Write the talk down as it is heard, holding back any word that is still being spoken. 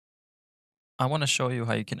I want to show you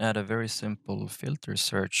how you can add a very simple filter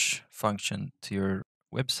search function to your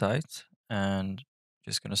website, and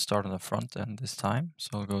just going to start on the front end this time.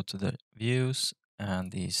 So I'll go to the views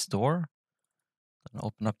and the store and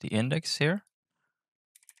open up the index here.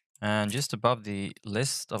 And just above the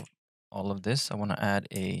list of all of this, I want to add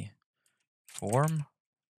a form,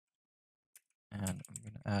 and I'm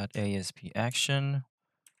going to add ASP action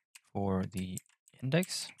for the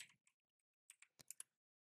index.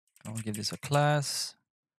 I'll give this a class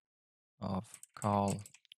of call2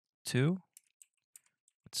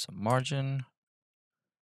 with some margin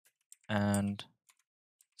and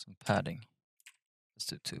some padding. Let's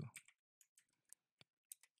do 2,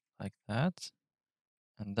 like that.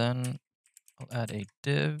 And then I'll add a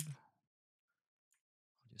div.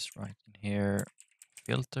 I'll just write in here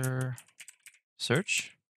filter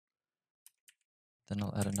search. Then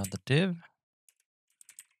I'll add another div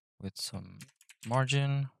with some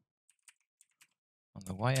margin on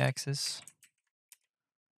the y-axis.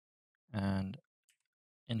 And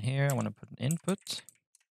in here, I want to put an input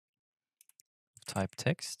of type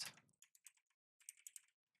text.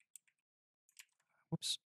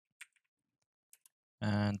 Whoops.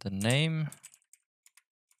 And the name,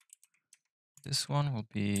 this one will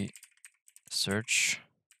be search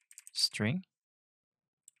string.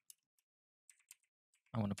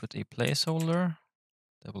 I want to put a placeholder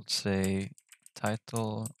that will say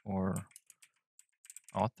title or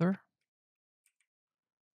author.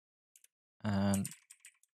 And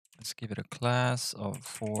let's give it a class of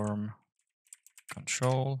form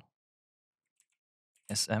control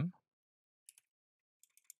SM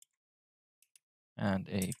and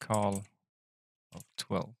a call of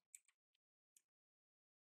 12.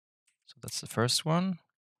 So that's the first one.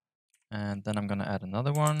 And then I'm going to add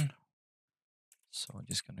another one. So I'm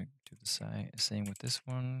just going to do the same with this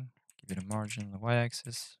one. Give it a margin on the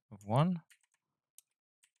y-axis of 1.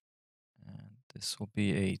 And this will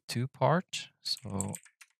be a 2-part. So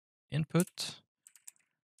input.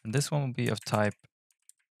 And this one will be of type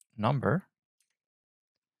number.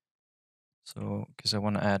 So because I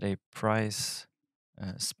want to add a price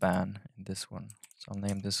span in this one. So I'll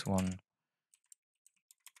name this one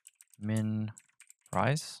min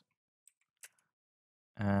price.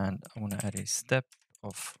 And I want to add a step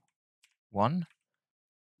of 1.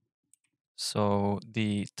 So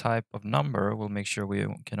the type of number will make sure we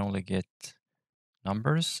can only get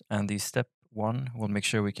numbers, and the step 1 will make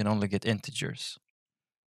sure we can only get integers.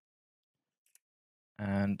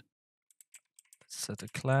 And let's set a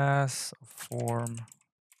class of form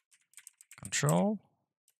control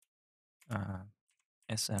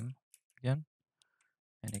SM again,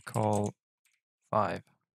 and a call 5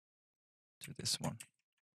 to this one.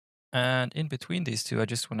 And in between these two, I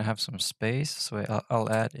just want to have some space, so I'll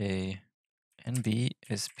add a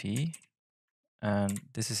NBSP, and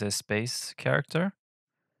this is a space character.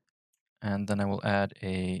 And then I will add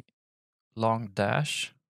a long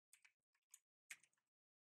dash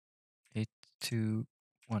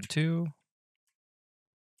 8212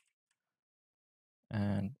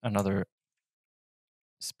 and another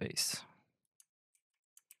space.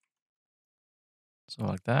 So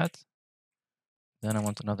like that. Then I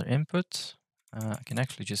want another input. I can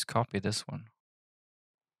actually just copy this one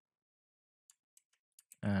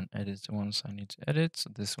and edit the ones I need to edit.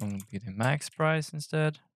 So this one will be the max price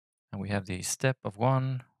instead. And we have the step of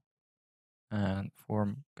 1 and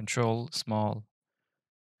form control small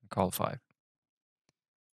and call 5.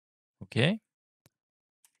 Okay.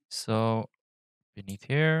 So beneath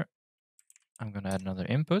here, I'm going to add another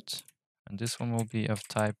input, and this one will be of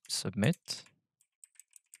type submit.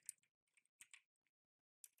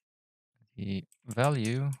 The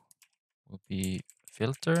value will be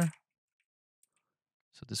filter.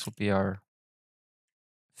 So this will be our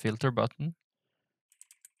filter button.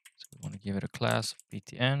 So we want to give it a class of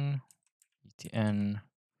btn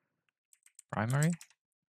primary,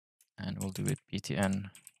 and we'll do it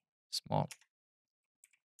btn small.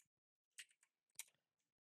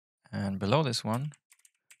 And below this one,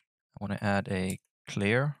 I want to add a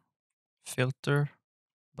clear filter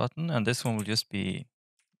button, and this one will just be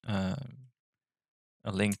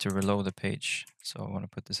a link to reload the page. So I want to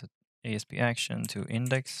put this at ASP action to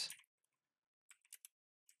index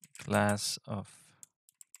class of,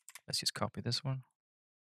 let's just copy this one.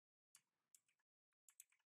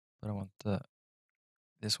 But I want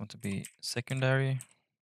this one to be secondary.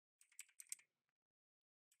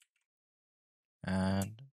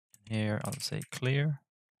 And here I'll say clear.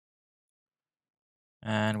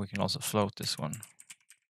 And we can also float this one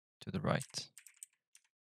to the right.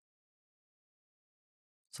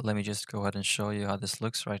 So let me just go ahead and show you how this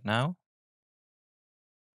looks right now.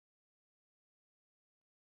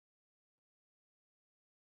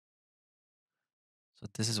 So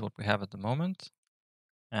this is what we have at the moment.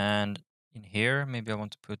 And in here, maybe I'll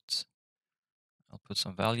put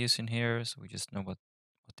some values in here so we just know what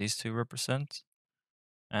these two represent.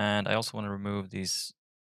 And I also want to remove these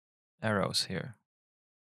arrows here.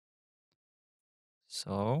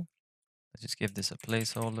 So let's just give this a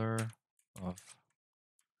placeholder of,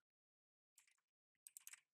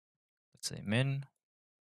 let's say, min,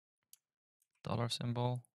 dollar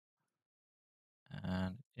symbol,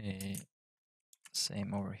 and a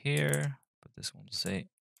same over here, but this one will say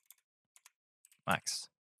max.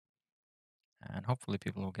 And hopefully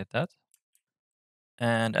people will get that.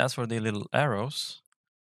 And as for the little arrows,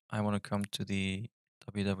 I want to come to the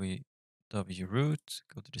www root,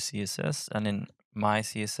 go to the CSS, and in my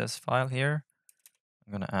CSS file here,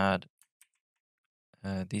 I'm going to add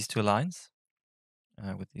these two lines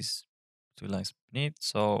with these two lines beneath.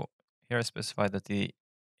 So here I specify that the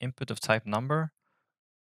input of type number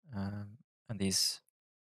and these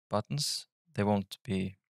buttons, they won't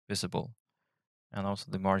be visible. And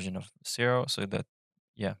also the margin of 0, so that,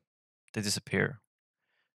 yeah, they disappear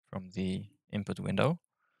from the input window.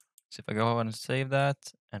 So if I go ahead and save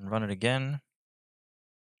that and run it again,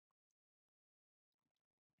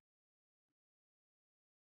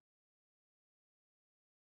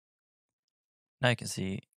 now you can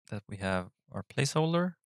see that we have our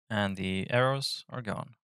placeholder and the arrows are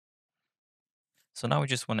gone. So now we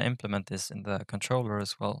just want to implement this in the controller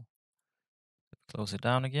as well. Close it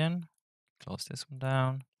down again, close this one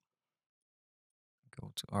down,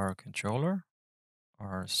 go to our controller,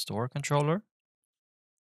 our store controller.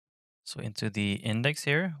 So into the index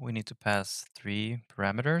here, we need to pass 3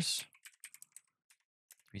 parameters,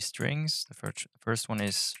 3 strings. The first one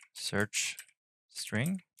is search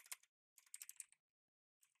string.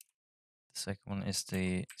 The second one is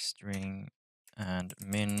the string and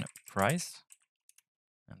min price.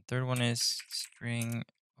 And third one is string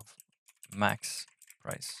of max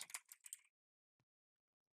price.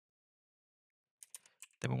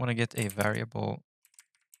 Then we want to get a variable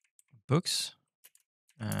books,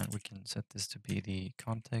 and we can set this to be the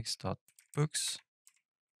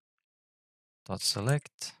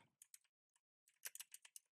context.books.select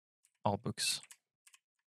all books.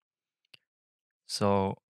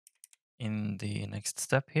 So in the next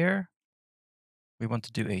step here, we want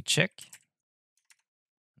to do a check.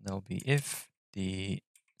 That will be if the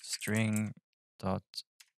string dot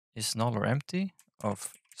is null or empty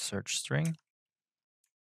of search string.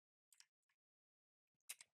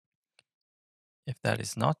 If that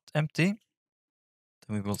is not empty,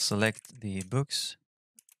 then we will select the books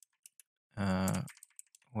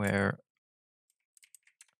where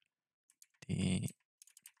the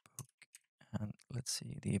book, and let's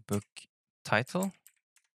see, the book title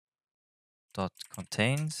dot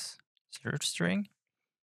contains search string,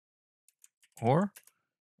 or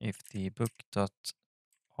if the book dot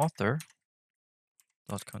author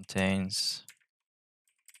dot contains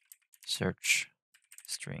search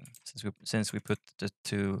string, since we put the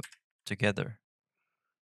two together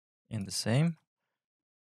in the same.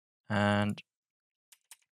 And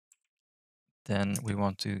then we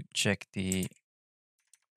want to do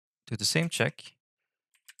the same check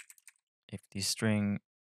if the string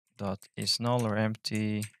dot is null or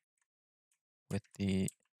empty with the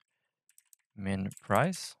min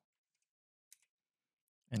price.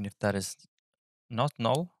 And if that is not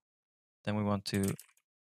null, then we want to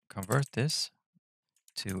convert this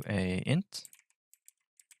to a int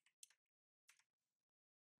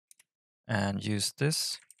and use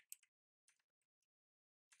this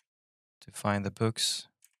to find the books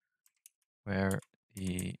where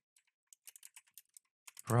the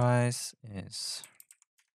price is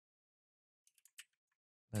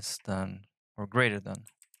less than or greater than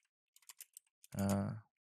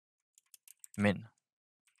min.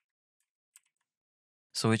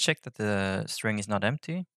 So we check that the string is not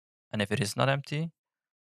empty, and if it is not empty,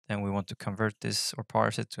 then we want to convert this or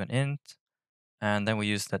parse it to an int, and then we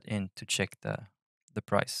use that int to check the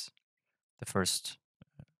price, the first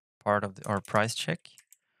part of our price check.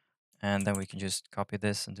 And then we can just copy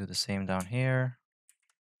this and do the same down here.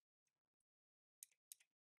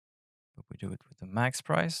 But we do it with the max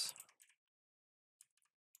price.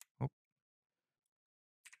 Oop.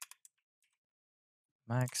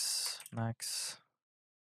 Max,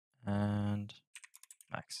 and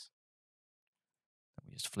max.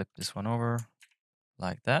 We just flip this one over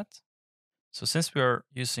like that. So since we are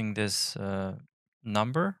using this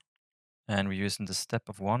number and we're using the step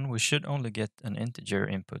of 1, we should only get an integer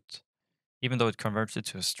input. Even though it converts it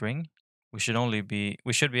to a string, we should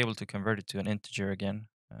be able to convert it to an integer again,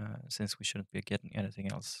 since we shouldn't be getting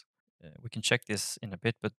anything else. we can check this in a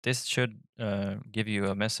bit, but this should give you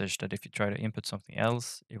a message that if you try to input something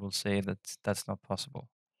else, it will say that that's not possible.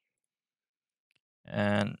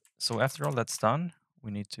 And so after all that's done,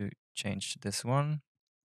 we need to change this one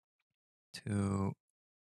to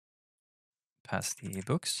past the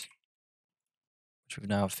books, which we've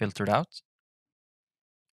now filtered out.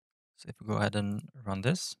 So if we go ahead and run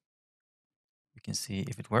this, we can see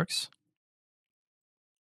if it works.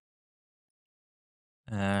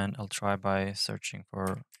 And I'll try by searching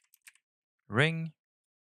for ring,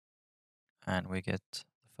 and we get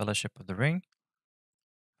the Fellowship of the Ring.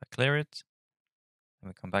 If I clear it, and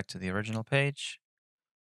we come back to the original page,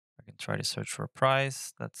 I can try to search for a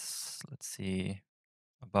price that's, let's see,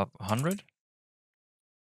 above 100.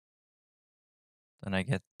 Then I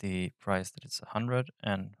get the price that it's 100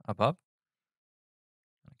 and above.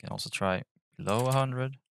 I can also try below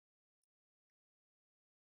 100.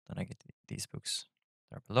 Then I get these books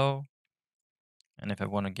that are below. And if I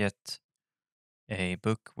want to get a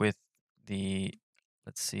book with the,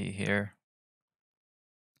 let's see here,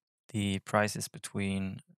 the price is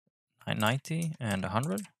between 990 and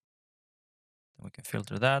 100, then we can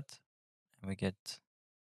filter that, and we get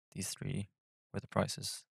these three where the price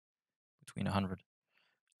is between 100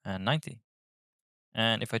 and 90.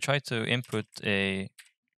 And if I try to input a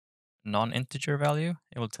non-integer value,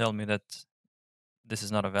 it will tell me that this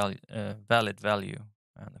is not a valid value.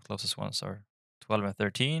 And the closest ones are 12 and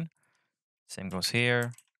 13. Same goes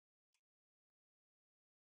here.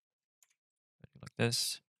 Like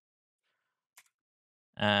this.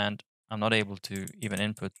 And I'm not able to even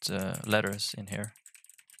input letters in here.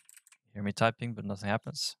 You hear me typing, but nothing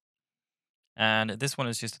happens. And this one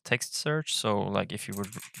is just a text search. So like if you would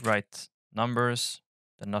write numbers,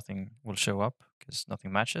 then nothing will show up because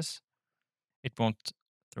nothing matches. It won't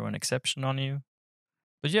throw an exception on you.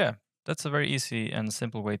 But yeah, that's a very easy and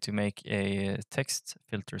simple way to make a text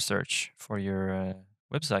filter search for your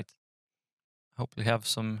website. Hope you have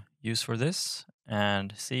some use for this,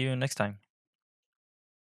 and see you next time.